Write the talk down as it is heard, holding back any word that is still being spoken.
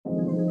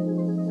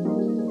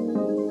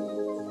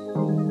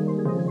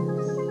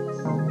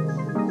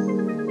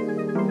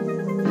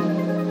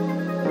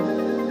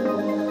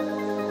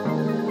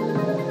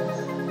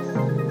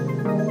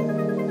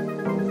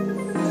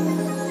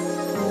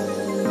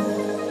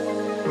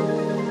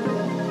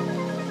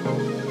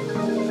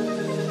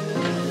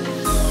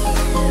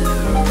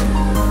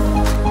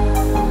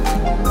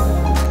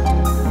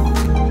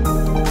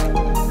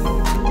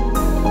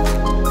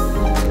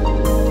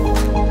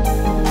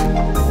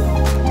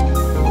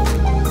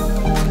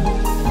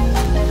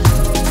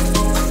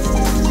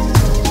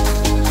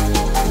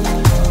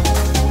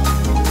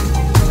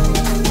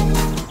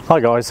Hi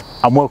guys,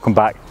 and welcome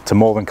back to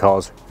More Than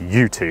Cars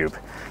YouTube.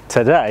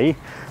 Today,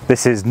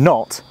 this is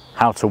not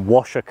how to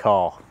wash a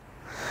car.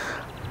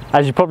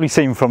 As you've probably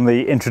seen from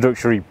the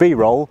introductory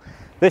B-roll,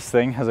 this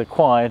thing has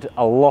acquired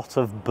a lot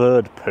of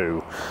bird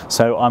poo.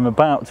 So I'm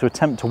about to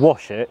attempt to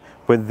wash it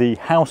with the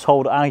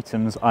household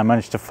items I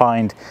managed to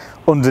find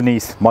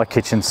underneath my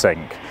kitchen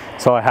sink.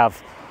 So I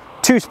have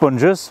two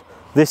sponges.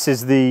 This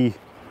is the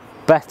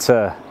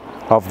better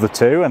of the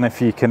two, and if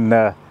you can,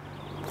 that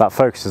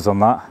focuses on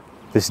that.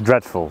 This is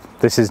dreadful.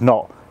 This is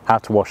not how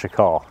to wash a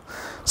car,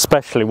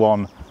 especially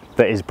one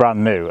that is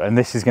brand new, and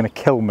this is going to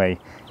kill me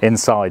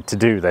inside to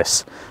do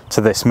this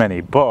to this Mini.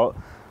 But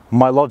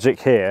my logic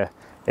here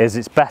is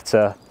it's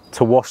better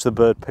to wash the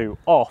bird poo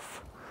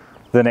off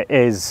than it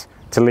is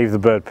to leave the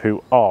bird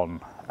poo on,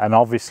 and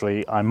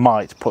obviously I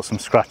might put some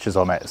scratches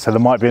on it, so there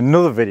might be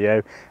another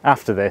video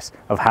after this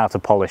of how to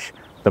polish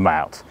them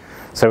out.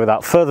 So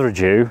without further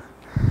ado,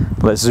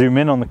 let's zoom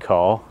in on the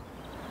car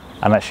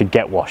and let's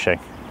get washing.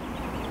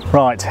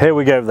 Right, here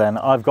we go then.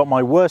 I've got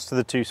my worst of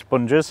the two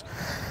sponges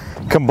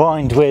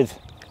combined with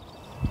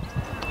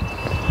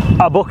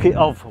a bucket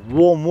of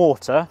warm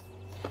water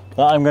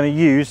that I'm going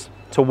to use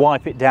to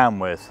wipe it down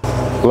with.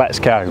 Let's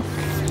go.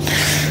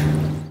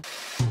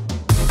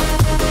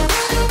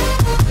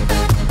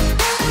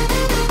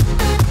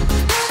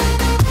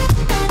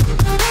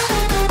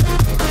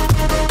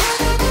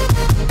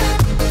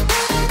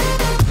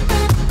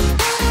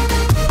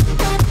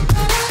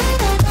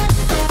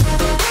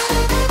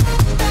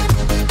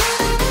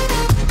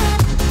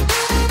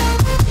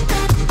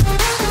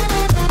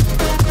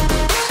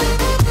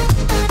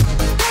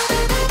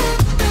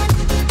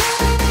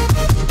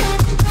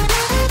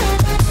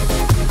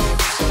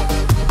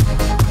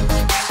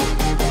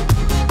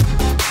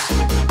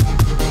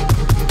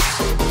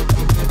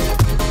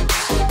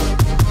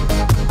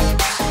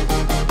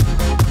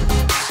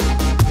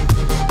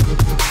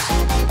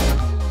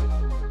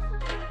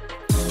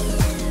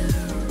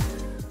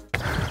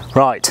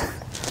 Right,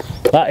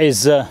 that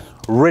is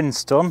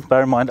rinsed done.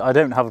 Bear in mind, I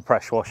don't have a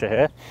pressure washer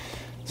here,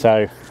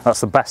 so that's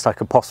the best I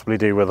could possibly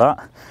do with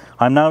that.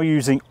 I'm now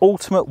using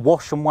Ultimate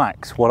Wash and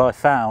Wax, what I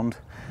found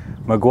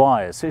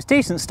Maguire's. So it's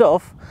decent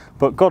stuff,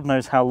 but God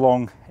knows how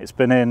long it's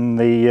been in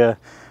the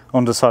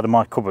underside of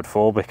my cupboard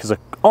for, because I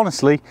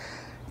honestly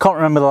can't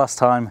remember the last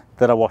time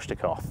that I washed a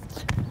car,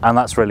 and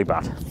that's really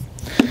bad.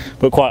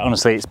 But quite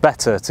honestly, it's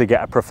better to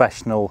get a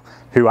professional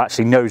who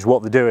actually knows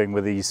what they're doing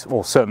with these,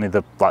 or certainly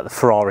the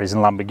Ferraris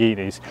and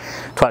Lamborghinis,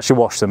 to actually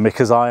wash them,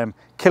 because I am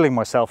killing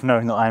myself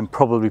knowing that I am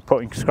probably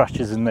putting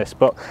scratches in this.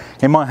 But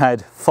in my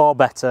head, far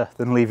better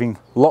than leaving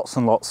lots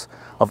and lots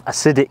of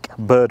acidic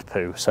bird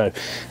poo. So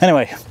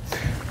anyway,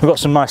 we've got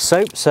some nice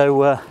soap,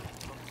 so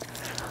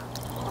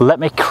let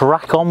me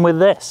crack on with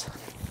this.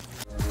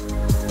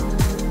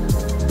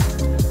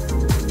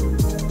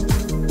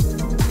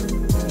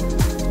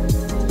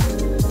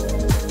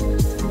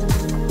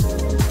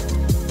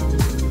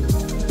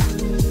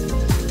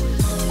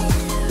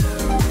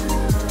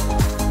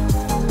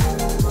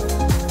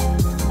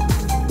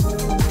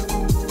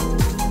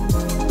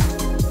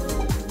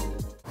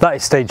 That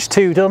is stage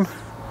 2 done.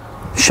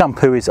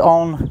 Shampoo is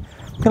on. I'm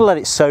going to let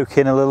it soak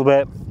in a little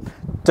bit.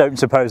 Don't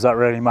suppose that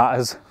really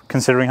matters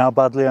considering how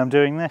badly I'm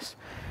doing this.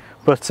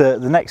 But the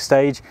next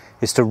stage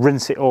is to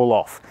rinse it all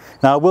off.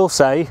 Now I will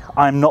say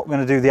I'm not going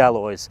to do the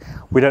alloys.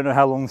 We don't know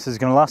how long this is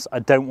going to last. I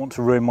don't want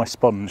to ruin my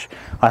sponge.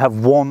 I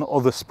have one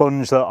other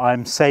sponge that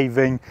I'm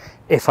saving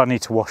if I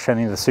need to wash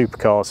any of the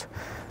supercars.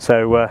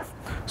 So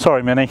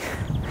sorry Mini,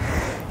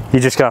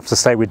 you're just going to have to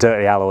stay with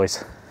dirty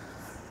alloys.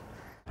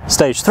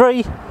 Stage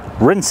 3.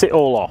 Rinse it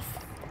all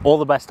off, all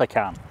the best I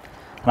can.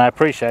 And I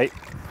appreciate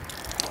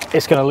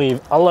it's going to leave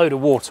a load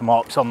of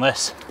watermarks on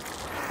this.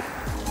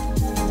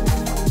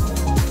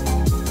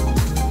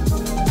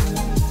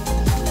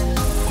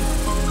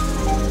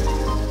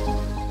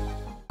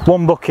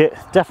 One bucket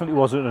definitely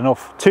wasn't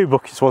enough, 2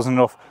 buckets wasn't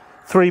enough,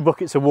 3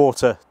 buckets of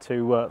water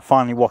to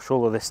finally wash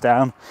all of this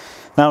down.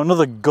 Now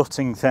another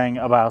gutting thing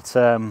about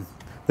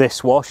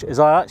this wash is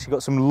I actually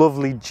got some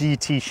lovely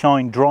GT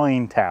Shine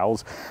drying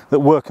towels that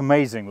work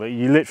amazingly.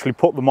 You literally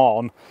put them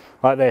on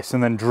like this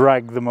and then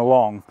drag them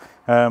along,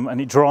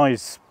 and it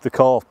dries the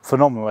car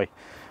phenomenally.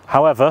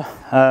 However,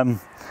 I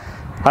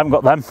haven't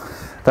got them,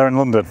 they're in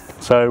London,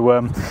 so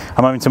I'm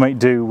having to make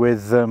do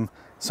with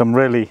some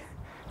really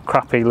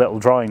crappy little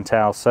drying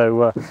towels.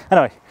 So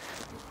anyway,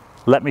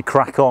 let me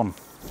crack on.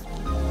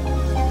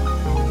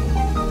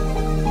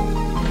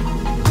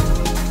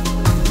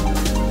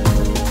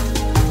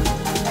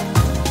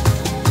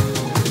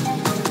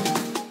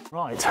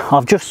 Right,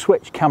 I've just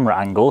switched camera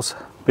angles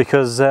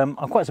because I'm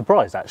quite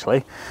surprised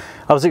actually.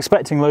 I was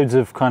expecting loads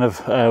of kind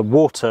of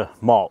water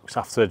marks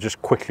after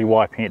just quickly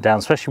wiping it down,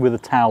 especially with a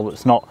towel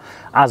that's not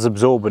as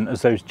absorbent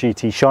as those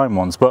GT Shine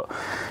ones, but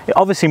it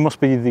obviously must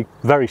be the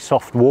very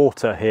soft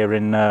water here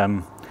in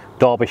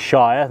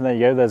Derbyshire. There you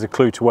go, there's a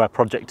clue to where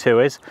Project 2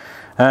 is.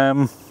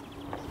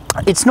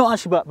 It's not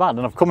actually that bad,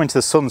 and I've come into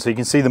the sun so you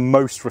can see the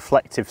most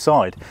reflective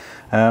side,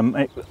 and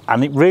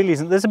it really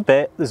isn't.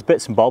 There's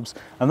bits and bobs,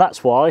 and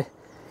that's why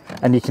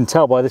and you can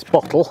tell by this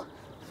bottle,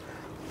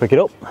 pick it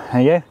up,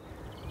 there you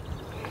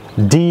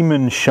go,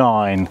 Demon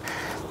Shine,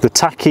 the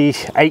tacky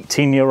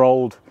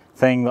 18-year-old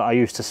thing that I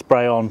used to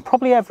spray on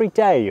probably every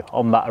day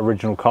on that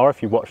original car,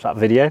 if you watched that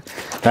video,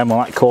 on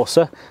that Corsa.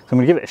 So I'm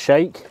going to give it a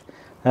shake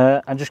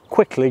and just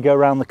quickly go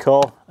around the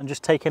car and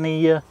just take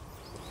any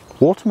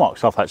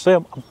watermarks off. Actually,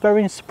 I'm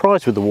very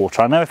surprised with the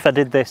water. I know if I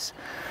did this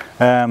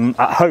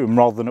at home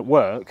rather than at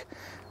work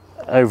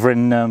over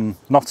in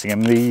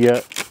Nottingham,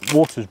 the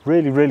water's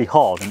really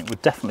hard and it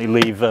would definitely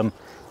leave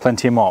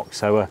plenty of marks.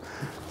 So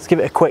let's give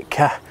it a quick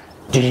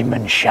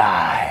Demon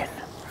Shine.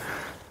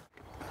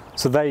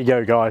 So there you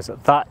go, guys,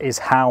 that is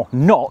how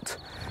not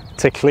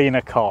to clean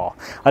a car.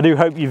 I do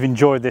hope you've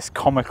enjoyed this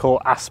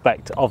comical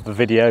aspect of the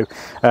video.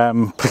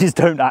 Please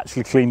don't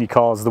actually clean your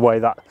cars the way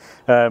that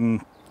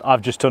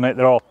I've just done it.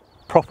 There are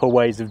proper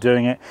ways of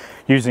doing it,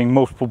 using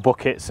multiple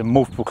buckets and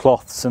multiple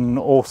cloths and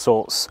all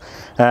sorts,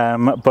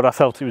 but I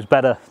felt it was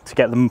better to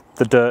get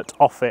the dirt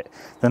off it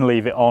than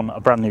leave it on a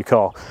brand new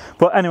car.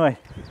 But anyway,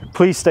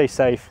 please stay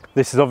safe.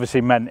 This is obviously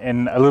meant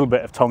in a little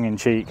bit of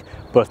tongue-in-cheek,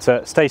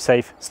 but stay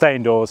safe, stay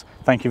indoors.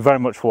 Thank you very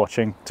much for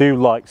watching. Do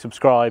like,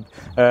 subscribe,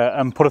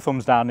 and put a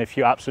thumbs down if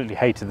you absolutely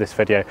hated this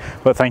video.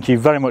 But thank you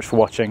very much for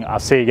watching. I'll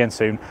see you again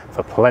soon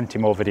for plenty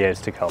more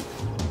videos to come.